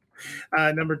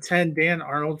 Number 10, Dan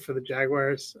Arnold for the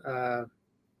Jaguars.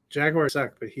 Jaguars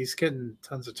suck, but he's getting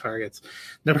tons of targets.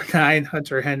 Number 9,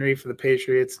 Hunter Henry for the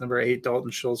Patriots. Number 8,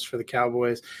 Dalton Schultz for the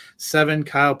Cowboys. 7,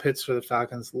 Kyle Pitts for the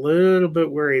Falcons. Little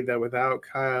bit worried that without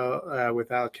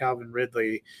Calvin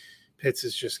Ridley, Pitts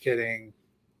is just getting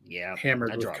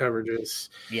hammered with coverages.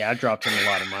 Yeah, I dropped him a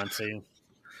lot of mine too.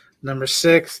 Number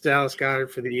 6, Dallas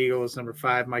Goedert for the Eagles. Number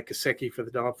 5, Mike Gesicki for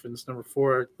the Dolphins. Number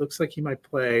 4, looks like he might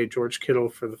play George Kittle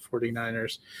for the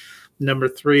 49ers. Number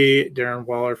 3, Darren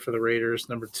Waller for the Raiders.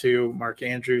 Number 2, Mark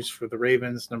Andrews for the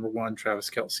Ravens. Number 1,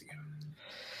 Travis Kelce.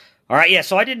 All right, yeah,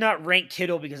 so I did not rank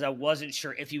Kittle because I wasn't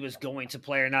sure if he was going to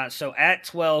play or not. So at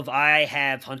 12, I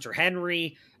have Hunter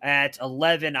Henry. At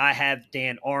 11, I have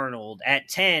Dan Arnold. At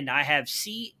 10, I have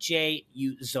C.J.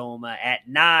 Uzoma. At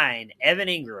 9, Evan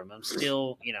Ingram. I'm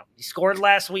still, he scored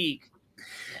last week.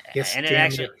 Yes, and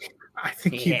I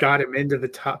think you got him into the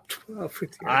top 12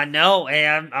 with you. I know,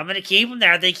 and I'm going to keep him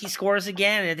there. I think he scores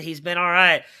again, and he's been all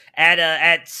right. At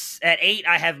 8,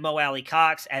 I have Mo Alley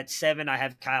Cox. At 7, I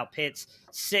have Kyle Pitts.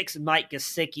 6, Mike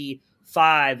Gesicki.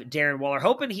 5, Darren Waller,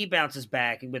 hoping he bounces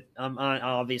back. And with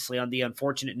obviously on the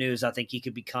unfortunate news, I think he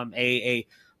could become a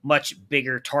much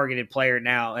bigger targeted player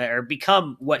now, or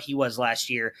become what he was last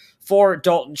year. 4,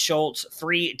 Dalton Schultz.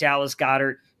 3, Dallas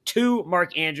Goedert. 2,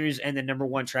 Mark Andrews, and then number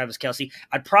 1, Travis Kelce.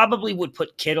 I probably would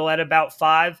put Kittle at about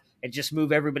 5 and just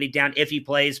move everybody down if he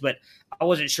plays, but I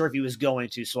wasn't sure if he was going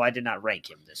to, so I did not rank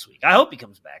him this week. I hope he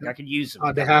comes back. I could use him.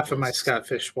 On behalf of my Scott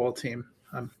Fishbowl team,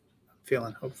 I'm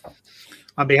feeling hopeful.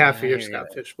 On behalf of your Scott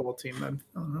Fishbowl team, I'm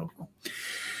feeling hopeful.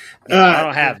 I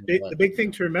don't have him. The big thing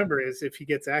to remember is if he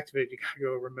gets activated, you got to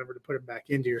go remember to put him back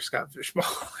into your Scott Fishbowl.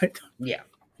 Yeah,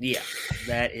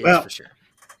 that is for sure.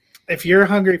 If you're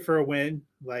hungry for a win,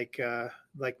 like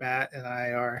Matt and I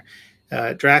are,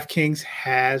 DraftKings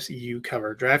has you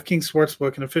covered. DraftKings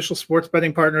Sportsbook, an official sports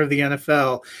betting partner of the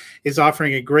NFL, is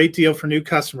offering a great deal for new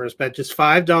customers. Bet just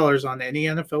 $5 on any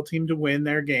NFL team to win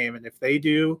their game, and if they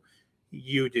do,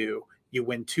 you do. You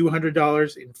win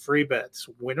 $200 in free bets.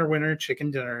 Winner, winner,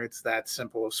 chicken dinner. It's that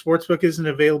simple. If Sportsbook isn't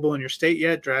available in your state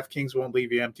yet, DraftKings won't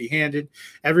leave you empty-handed.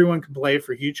 Everyone can play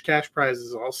for huge cash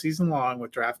prizes all season long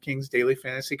with DraftKings daily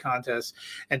fantasy contests.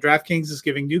 And DraftKings is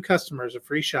giving new customers a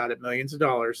free shot at millions of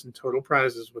dollars in total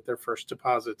prizes with their first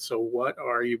deposit. So what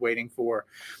are you waiting for?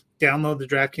 Download the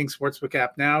DraftKings Sportsbook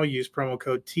app now. Use promo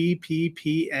code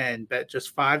TPPN. Bet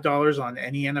just $5 on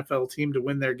any NFL team to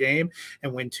win their game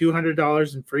and win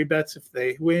 $200 in free bets. If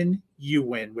they win, you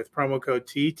win with promo code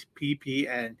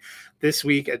TPPN. This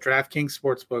week at DraftKings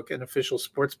Sportsbook, an official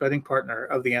sports betting partner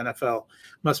of the NFL.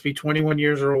 Must be 21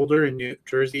 years or older in New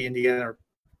Jersey, Indiana,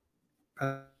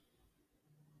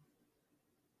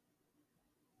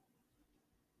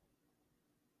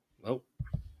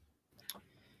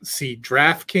 see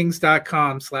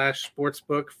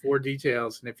DraftKings.com/sportsbook for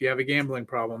details. And if you have a gambling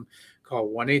problem, call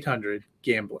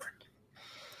 1-800-GAMBLER.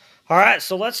 All right,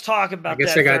 so let's talk about I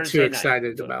guess that I got Thursday too night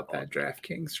excited football. about that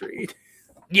DraftKings read.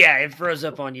 Yeah, it froze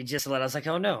up on you just a little. I was like,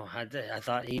 oh no, I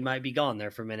thought he might be gone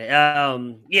there for a minute.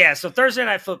 Yeah, so Thursday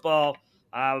night football,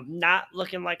 not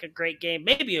looking like a great game.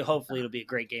 Maybe, hopefully, it'll be a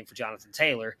great game for Jonathan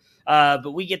Taylor.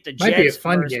 But we get the Might be a Jets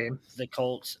fun versus game. the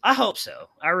Colts. I hope so.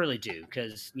 I really do,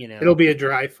 because It'll be a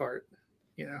dry fart.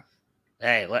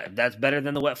 Hey, that's better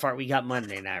than the wet fart we got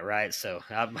Monday night, right? So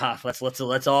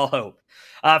let's all hope.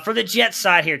 For the Jets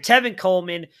side here, Tevin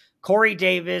Coleman, Corey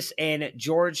Davis, and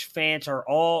George Fant are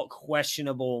all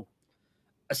questionable.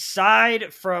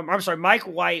 Mike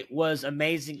White was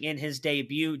amazing in his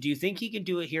debut. Do you think he can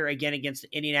do it here again against the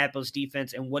Indianapolis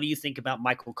defense? And what do you think about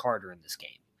Michael Carter in this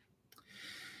game?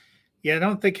 Yeah, I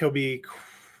don't think he'll be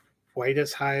quite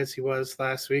as high as he was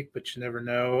last week, but you never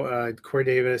know. Corey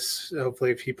Davis,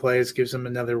 hopefully if he plays, gives him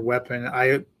another weapon.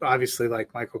 I obviously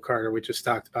like Michael Carter. We just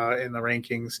talked about in the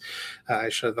rankings. I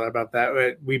should have thought about that.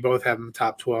 But we both have him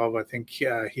top 12. I think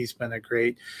he's been a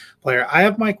great player. I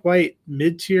have Mike White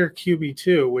mid-tier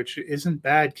QB2, which isn't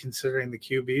bad considering the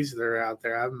QBs that are out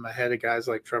there. I have him ahead of guys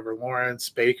like Trevor Lawrence,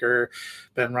 Baker,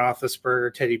 Ben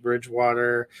Roethlisberger, Teddy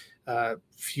Bridgewater,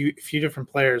 few different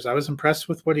players. I was impressed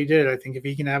with what he did. I think if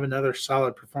he can have another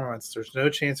solid performance, there's no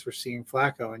chance we're seeing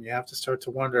Flacco, and you have to start to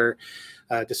wonder,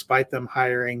 despite them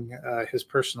hiring his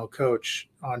personal coach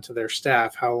onto their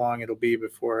staff, how long it'll be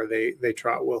before they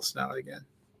trot Wilson out again.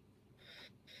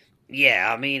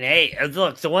 Yeah, I mean, hey,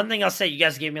 look, the one thing I'll say, you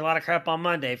guys gave me a lot of crap on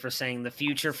Monday for saying the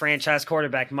future franchise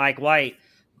quarterback, Mike White,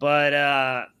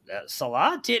 but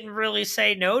Salah didn't really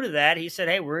say no to that. He said,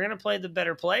 hey, we're going to play the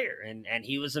better player, and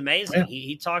he was amazing. Yeah.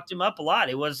 He talked him up a lot.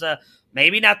 It was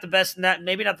maybe not the best,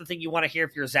 maybe not the thing you want to hear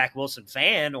if you're a Zach Wilson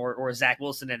fan or Zach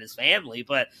Wilson and his family,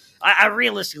 but I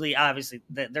realistically, obviously,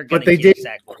 they're going to. But they did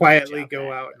quietly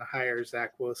go out and hire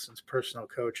Zach Wilson's personal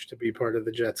coach to be part of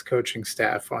the Jets coaching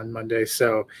staff on Monday.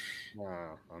 So,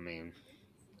 I mean,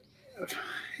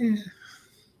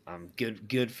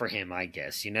 good for him, I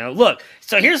guess. Look,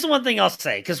 so here's the one thing I'll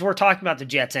say, because we're talking about the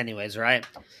Jets anyways, right?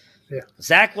 Yeah.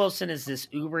 Zach Wilson is this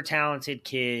uber talented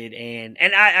kid, and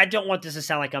I don't want this to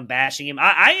sound like I'm bashing him.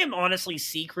 I am honestly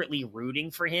secretly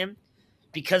rooting for him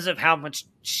because of how much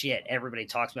shit everybody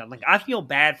talks about. Like, I feel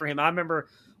bad for him. I remember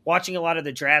watching a lot of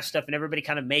the draft stuff and everybody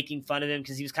kind of making fun of him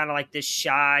because he was kind of like this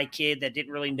shy kid that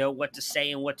didn't really know what to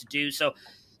say and what to do. So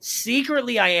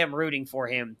secretly, I am rooting for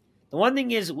him. The one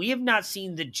thing is, we have not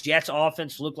seen the Jets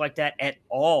offense look like that at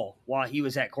all while he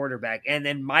was at quarterback. And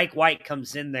then Mike White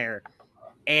comes in there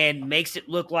and makes it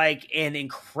look like an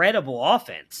incredible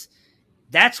offense.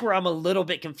 That's where I'm a little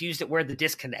bit confused at where the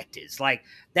disconnect is. Like,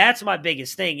 that's my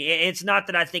biggest thing. It's not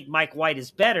that I think Mike White is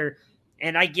better.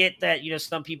 And I get that,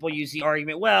 some people use the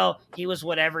argument, well, he was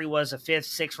whatever he was, a 5th,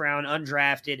 6th round,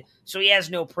 undrafted, so he has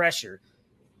no pressure.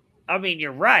 I mean,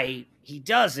 you're right. He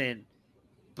doesn't.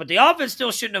 But the offense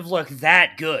still shouldn't have looked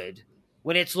that good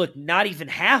when it's looked not even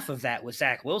half of that with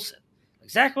Zach Wilson. Like,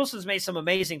 Zach Wilson's made some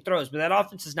amazing throws, but that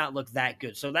offense has not looked that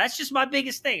good. So that's just my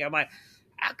biggest thing. I'm like,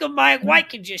 how come Mike White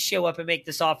can just show up and make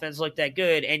this offense look that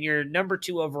good, and your number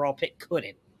 2 overall pick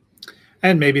couldn't?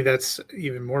 And maybe that's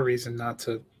even more reason not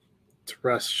to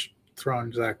rush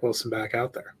throwing Zach Wilson back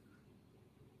out there.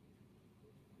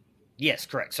 Yes,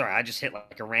 correct. Sorry, I just hit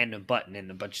like a random button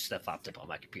and a bunch of stuff popped up on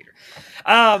my computer.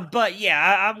 But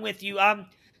yeah, I'm with you.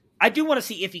 I do want to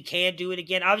see if he can do it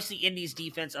again. Obviously, Indy's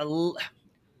defense.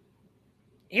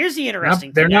 Here's the interesting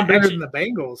thing. They're not better than the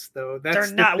Bengals, though.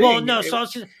 They're not. Well, no. So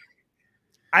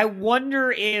I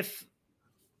wonder if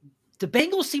the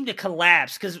Bengals seem to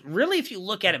collapse because really, if you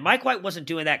look at it, Mike White wasn't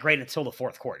doing that great until the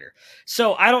 4th quarter.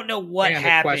 So I don't know what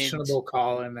happened. Questionable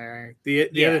call in there.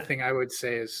 The other thing I would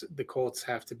say is the Colts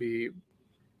have to be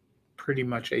pretty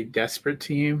much a desperate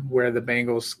team, where the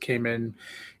Bengals came in.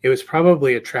 It was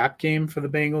probably a trap game for the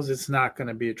Bengals. It's not going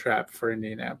to be a trap for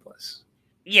Indianapolis.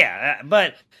 Yeah,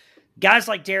 but guys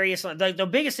like Darius, the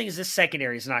biggest thing is this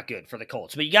secondary is not good for the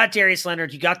Colts. But you got Darius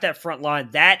Leonard, you got that front line.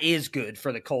 That is good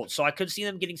for the Colts. So I could see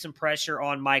them getting some pressure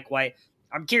on Mike White.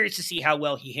 I'm curious to see how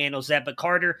well he handles that. But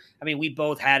Carter, I mean, we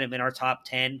both had him in our top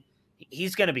 10.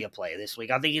 He's going to be a play this week.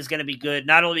 I think he's going to be good,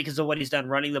 not only because of what he's done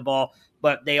running the ball,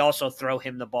 but they also throw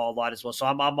him the ball a lot as well. So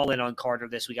I'm all in on Carter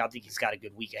this week. I think he's got a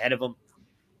good week ahead of him.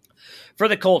 For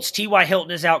the Colts, T.Y.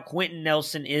 Hilton is out. Quentin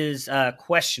Nelson is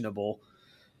questionable.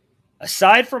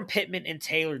 Aside from Pittman and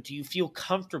Taylor, do you feel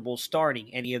comfortable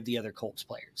starting any of the other Colts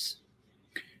players?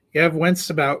 Yeah, I've Wentz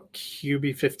about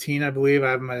QB 15, I believe.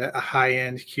 I have him at a high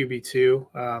end QB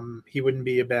 2. He wouldn't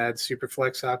be a bad super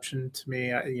flex option to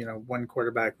me. One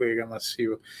quarterback league, unless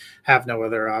you have no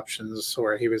other options,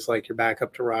 or he was like your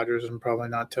backup to Rodgers and probably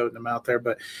not toting him out there.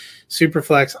 But super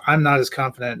flex, I'm not as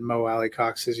confident in Mo Alley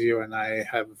Cox as you, and I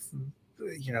have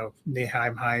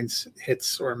Nyheim Hines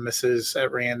hits or misses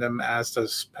at random, as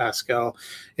does Pascal.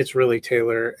 It's really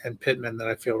Taylor and Pittman that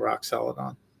I feel rock solid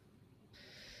on.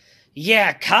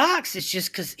 Yeah, Cox, it's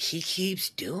just because he keeps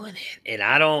doing it, and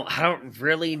I don't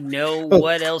really know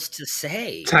what else to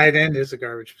say. Tight end is a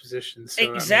garbage position,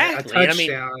 so exactly. A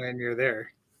touchdown and you're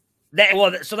there.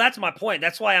 So that's my point.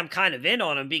 That's why I'm kind of in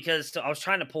on him, because I was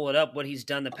trying to pull it up what he's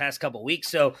done the past couple of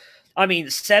weeks. So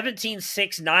 17,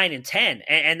 6, 9, and 10,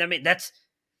 and I mean that's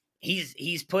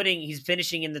he's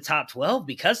finishing in the top 12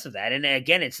 because of that. And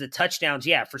again, it's the touchdowns,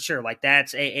 yeah, for sure. Like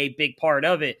that's a big part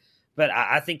of it. But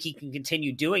I think he can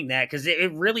continue doing that, because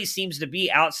it really seems to be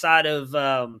outside of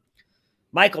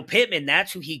Michael Pittman.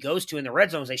 That's who he goes to in the red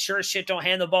zones. They sure as shit don't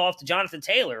hand the ball off to Jonathan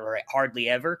Taylor, or hardly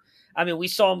ever. I mean, we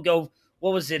saw him go,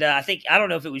 what was it? I don't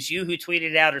know if it was you who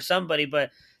tweeted it out or somebody, but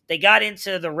they got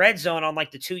into the red zone on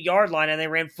like the 2-yard line and they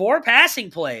ran 4 passing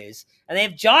plays, and they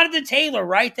have Jonathan Taylor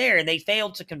right there, and they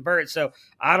failed to convert. So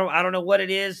I don't know what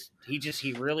it is.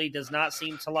 He really does not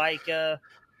seem to like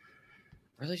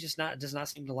does not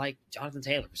seem to like Jonathan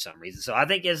Taylor for some reason. So I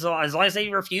think as long as they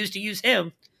refuse to use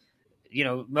him,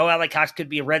 Mo Alley Cox could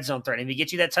be a red zone threat. And if he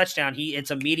gets you that touchdown, it's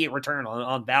immediate return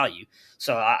on value.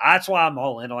 So that's why I'm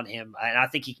all in on him. And I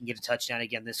think he can get a touchdown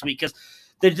again this week, because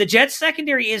the Jets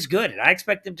secondary is good. And I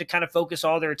expect them to kind of focus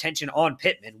all their attention on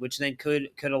Pittman, which then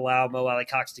could allow Mo Alley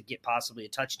Cox to get possibly a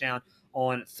touchdown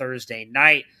on Thursday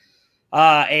night.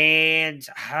 And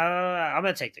I'm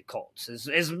going to take the Colts.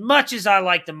 As much as I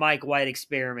like the Mike White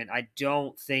experiment, I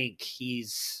don't think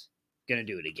he's going to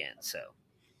do it again. So,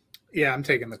 yeah, I'm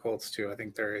taking the Colts too. I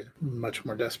think they're a much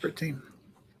more desperate team.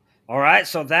 All right,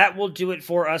 so that will do it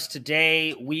for us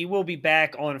today. We will be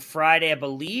back on Friday, I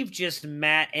believe, just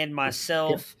Matt and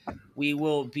myself. Yep. We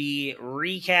will be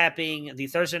recapping the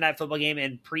Thursday night football game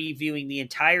and previewing the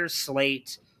entire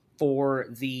slate for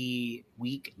the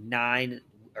week 9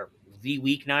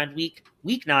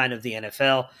 of the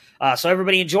NFL. So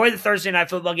everybody enjoy the Thursday night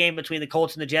football game between the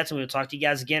Colts and the Jets, and we'll talk to you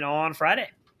guys again on Friday.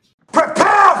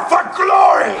 Prepare for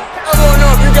glory! I don't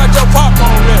know if you got your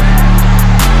popcorn ready.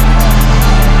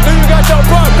 Do you got your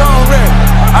popcorn ready?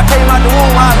 I came out the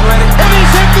womb, I was ready. And he's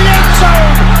hit the end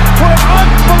zone for an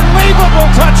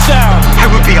unbelievable touchdown. I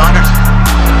would be honored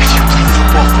if you played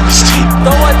football for this team.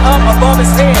 Throw it up above his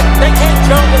head. They can't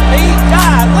jump with me.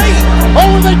 Golly.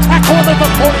 Oh, they tackled at the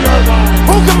 40-yard line.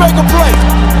 Who can make a play?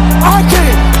 I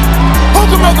can. Who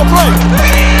can make a play?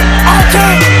 I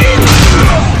can.